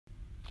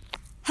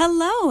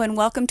Hello, and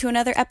welcome to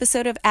another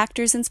episode of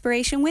Actors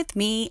Inspiration with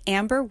me,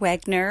 Amber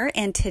Wegner.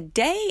 And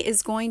today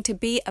is going to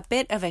be a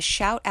bit of a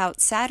Shoutout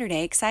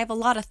Saturday because I have a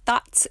lot of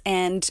thoughts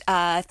and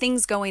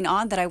things going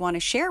on that I want to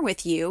share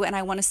with you. And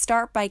I want to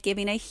start by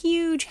giving a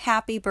huge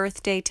happy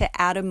birthday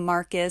to Adam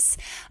Marcus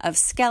of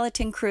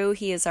Skeleton Crew.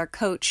 He is our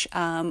coach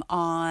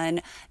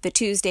on the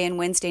Tuesday and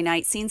Wednesday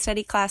night scene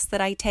study class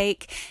that I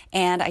take.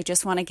 And I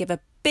just want to give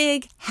a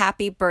big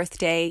happy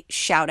birthday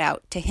shout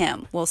out to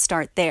him. We'll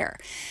start there.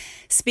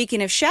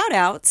 Speaking of shout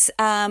outs,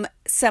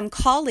 some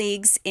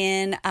colleagues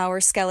in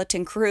our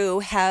Skeleton Crew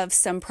have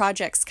some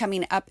projects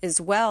coming up as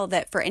well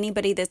that for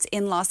anybody that's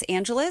in Los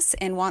Angeles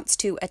and wants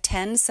to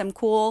attend some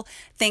cool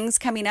things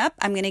coming up,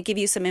 I'm going to give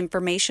you some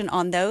information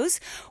on those.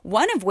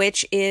 One of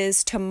which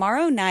is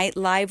tomorrow night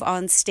live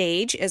on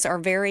stage is our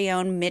very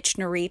own Mitch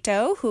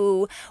Norito,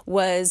 who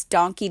was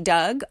Donkey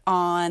Doug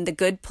on The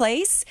Good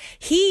Place.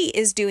 He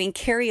is doing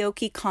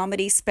Karaoke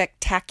Comedy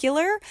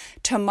Spectacular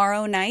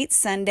tomorrow night,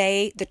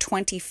 Sunday the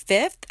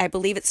 25th. I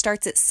believe it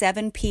starts at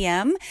 7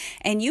 p.m.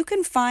 And you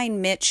can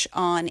find Mitch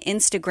on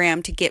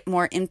Instagram to get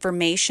more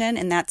information.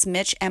 And that's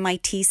Mitch,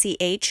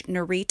 M-I-T-C-H,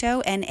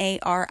 Norito,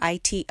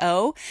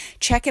 N-A-R-I-T-O.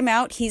 Check him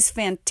out. He's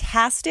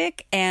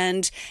fantastic.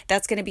 And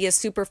that's going to be a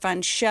super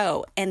fun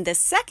show. And the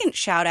second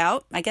shout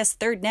out, I guess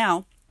third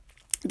now,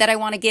 that I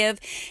want to give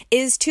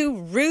is to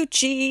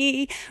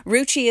Ruchi.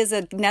 Ruchi is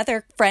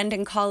another friend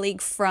and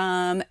colleague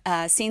from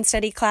Scene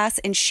Study class,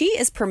 and she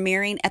is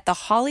premiering at the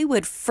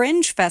Hollywood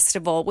Fringe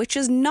Festival, which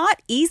is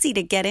not easy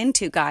to get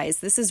into, guys.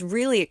 This is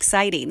really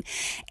exciting.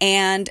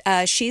 And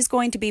she's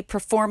going to be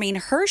performing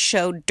her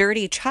show,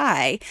 Dirty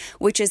Chai,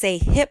 which is a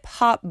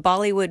hip-hop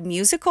Bollywood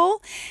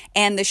musical.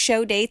 And the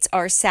show dates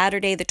are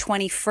Saturday the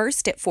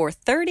 21st at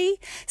 4:30,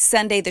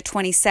 Sunday the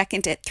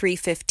 22nd at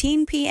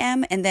 3:15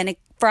 p.m., and then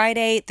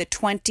Friday the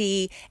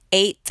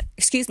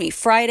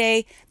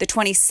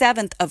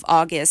 27th of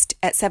August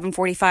at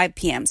 7:45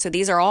 p.m. So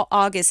these are all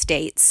August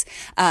dates,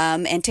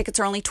 and tickets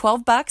are only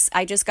 $12.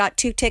 I just got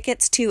 2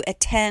 tickets to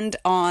attend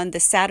on the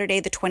Saturday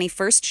the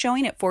 21st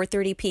showing at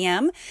 4:30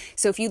 p.m.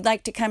 So if you'd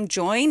like to come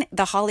join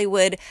the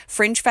Hollywood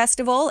Fringe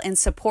Festival and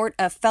support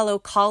a fellow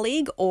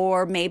colleague,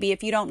 or maybe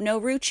if you don't know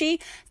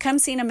Ruchi, come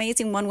see an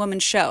amazing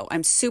one-woman show.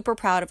 I'm super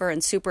proud of her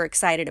and super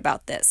excited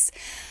about this.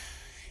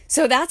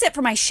 So that's it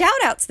for my shout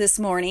outs this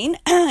morning.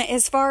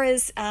 As far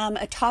as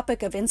a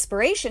topic of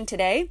inspiration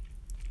today,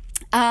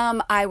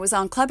 I was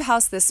on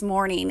Clubhouse this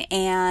morning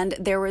and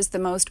there was the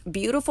most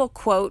beautiful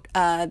quote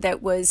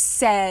that was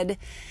said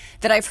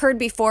that I've heard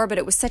before, but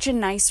it was such a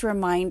nice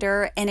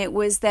reminder. And it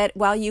was that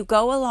while you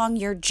go along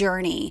your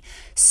journey,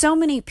 so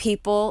many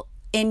people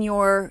in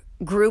your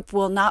group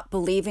will not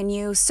believe in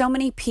you. So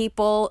many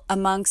people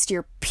amongst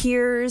your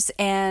peers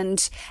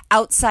and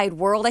outside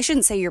world, I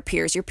shouldn't say your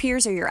peers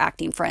are your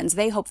acting friends.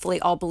 They hopefully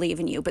all believe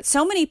in you. But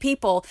so many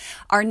people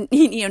are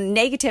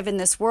negative in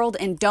this world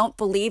and don't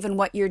believe in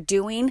what you're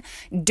doing.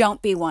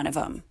 Don't be one of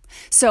them.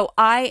 So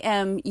I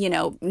am,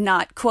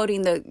 not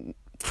quoting the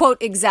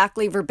quote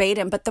exactly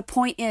verbatim, but the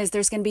point is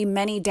there's going to be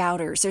many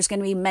doubters. There's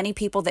going to be many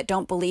people that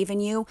don't believe in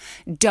you.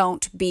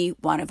 Don't be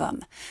one of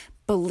them.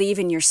 Believe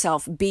in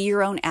yourself, be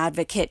your own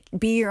advocate,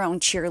 be your own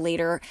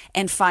cheerleader,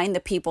 and find the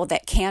people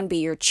that can be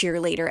your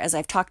cheerleader. As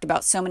I've talked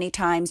about so many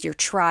times, your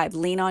tribe,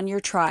 lean on your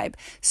tribe.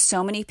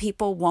 So many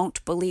people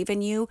won't believe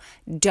in you.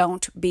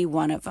 Don't be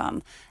one of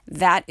them.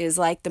 That is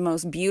like the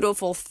most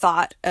beautiful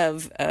thought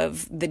of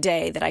the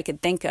day that I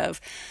could think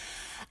of.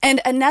 And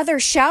another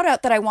shout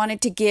out that I wanted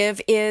to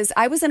give is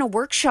I was in a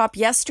workshop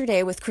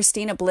yesterday with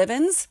Christina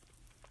Blivens.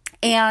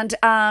 And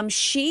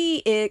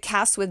she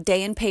casts with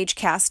Day and Page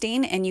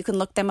Casting, and you can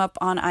look them up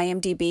on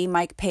IMDb,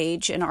 Mike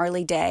Page and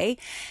Arlie Day.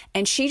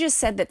 And she just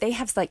said that they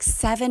have like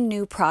 7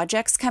 new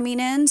projects coming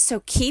in.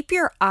 So keep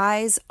your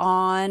eyes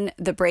on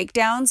the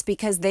breakdowns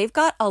because they've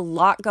got a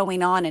lot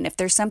going on. And if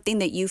there's something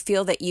that you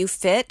feel that you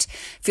fit,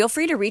 feel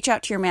free to reach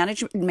out to your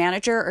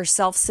manager or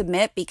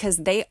self-submit because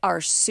they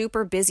are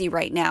super busy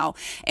right now.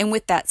 And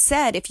with that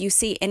said, if you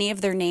see any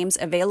of their names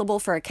available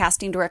for a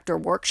casting director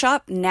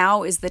workshop,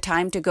 now is the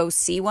time to go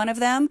see one of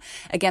them.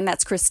 Again,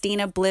 that's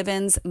Christina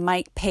Blivens,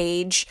 Mike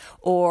Page,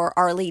 or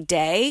Arlie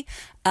Day,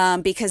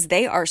 because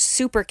they are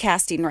super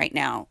casting right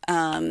now.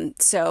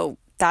 So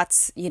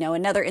that's,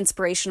 another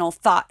inspirational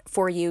thought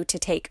for you to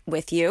take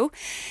with you.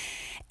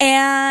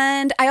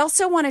 And I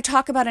also want to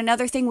talk about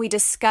another thing we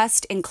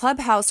discussed in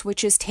Clubhouse,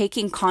 which is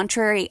taking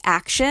contrary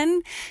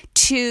action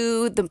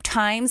to the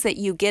times that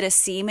you get a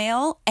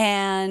C-mail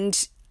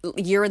and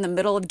you're in the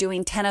middle of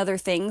doing 10 other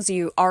things.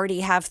 You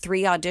already have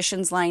 3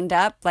 auditions lined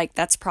up. Like,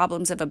 that's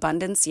problems of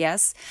abundance,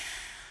 yes.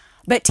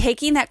 But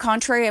taking that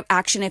contrary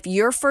action, if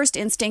your first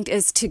instinct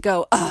is to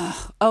go,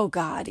 oh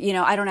God,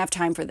 I don't have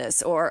time for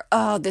this, or,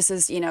 oh, this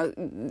is,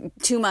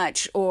 too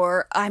much,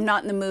 or I'm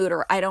not in the mood,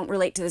 or I don't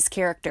relate to this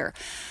character,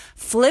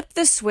 flip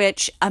the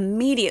switch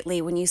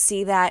immediately when you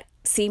see that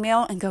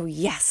C-mail and go,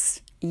 yes,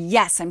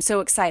 Yes, I'm so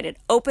excited.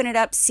 Open it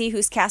up, see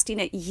who's casting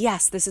it.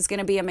 Yes, this is going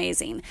to be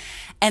amazing.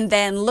 And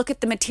then look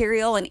at the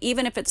material. And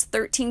even if it's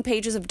 13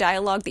 pages of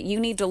dialogue that you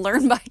need to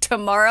learn by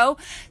tomorrow,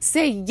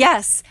 say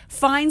yes.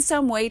 Find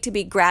some way to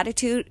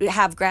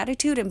have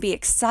gratitude and be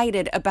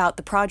excited about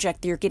the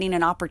project that you're getting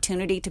an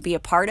opportunity to be a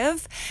part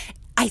of.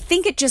 I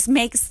think it just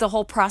makes the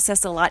whole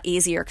process a lot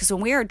easier, because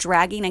when we are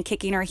dragging and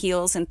kicking our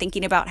heels and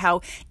thinking about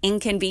how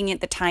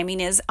inconvenient the timing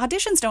is,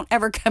 auditions don't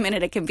ever come in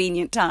at a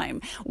convenient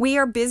time. We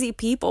are busy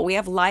people. We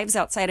have lives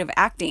outside of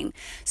acting.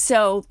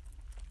 So,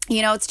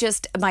 it's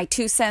just my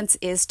 2 cents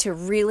is to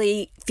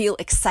really feel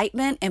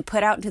excitement and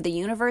put out into the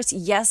universe,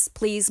 yes,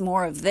 please,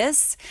 more of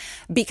this,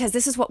 because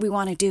this is what we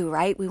want to do,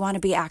 right? We want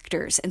to be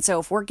actors. And so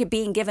if we're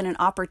being given an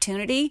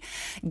opportunity,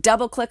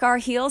 double click our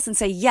heels and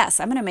say, yes,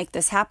 I'm going to make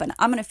this happen.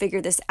 I'm going to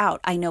figure this out.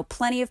 I know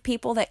plenty of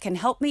people that can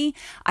help me.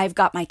 I've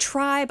got my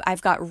tribe.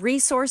 I've got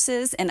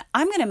resources, and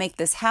I'm going to make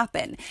this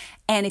happen.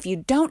 And if you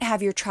don't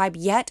have your tribe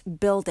yet,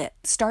 build it.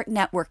 Start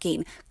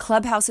networking.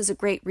 Clubhouse is a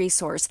great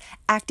resource.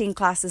 Acting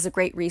class is a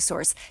great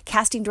resource.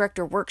 Casting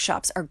director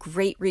workshops are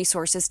great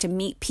resources to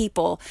meet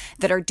people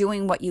that are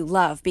doing what you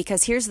love.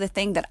 Because here's the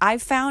thing that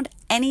I've found: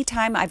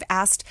 anytime I've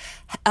asked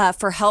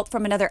for help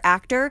from another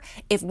actor,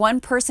 if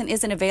one person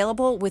isn't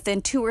available,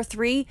 within 2 or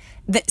 3,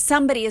 that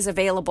somebody is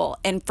available.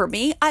 And for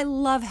me, I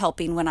love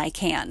helping when I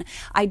can.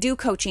 I do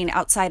coaching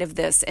outside of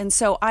this. And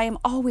so I am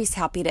always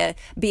happy to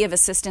be of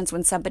assistance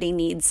when somebody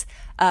needs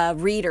a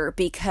reader,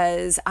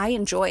 because I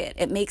enjoy it.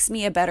 It makes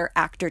me a better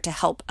actor to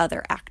help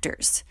other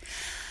actors.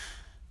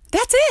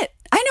 That's it.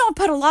 I know I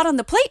put a lot on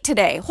the plate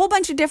today, a whole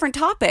bunch of different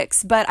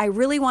topics, but I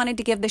really wanted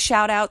to give the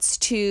shout outs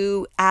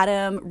to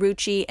Adam,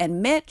 Ruchi,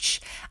 and Mitch.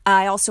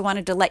 I also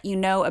wanted to let you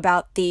know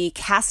about the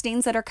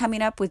castings that are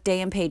coming up with Day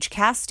and Page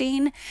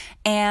Casting,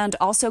 and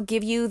also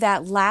give you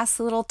that last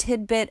little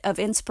tidbit of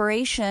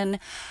inspiration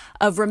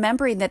of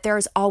remembering that there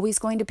is always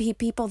going to be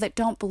people that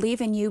don't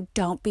believe in you.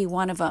 Don't be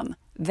one of them.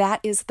 That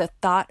is the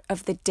thought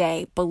of the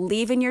day.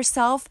 Believe in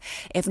yourself.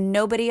 If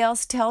nobody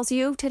else tells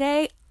you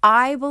today,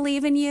 I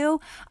believe in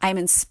you. I'm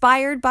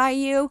inspired by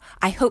you.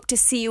 I hope to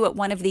see you at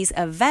one of these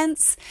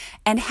events,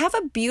 and have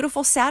a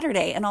beautiful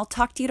Saturday, and I'll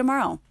talk to you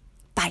tomorrow.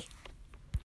 Bye.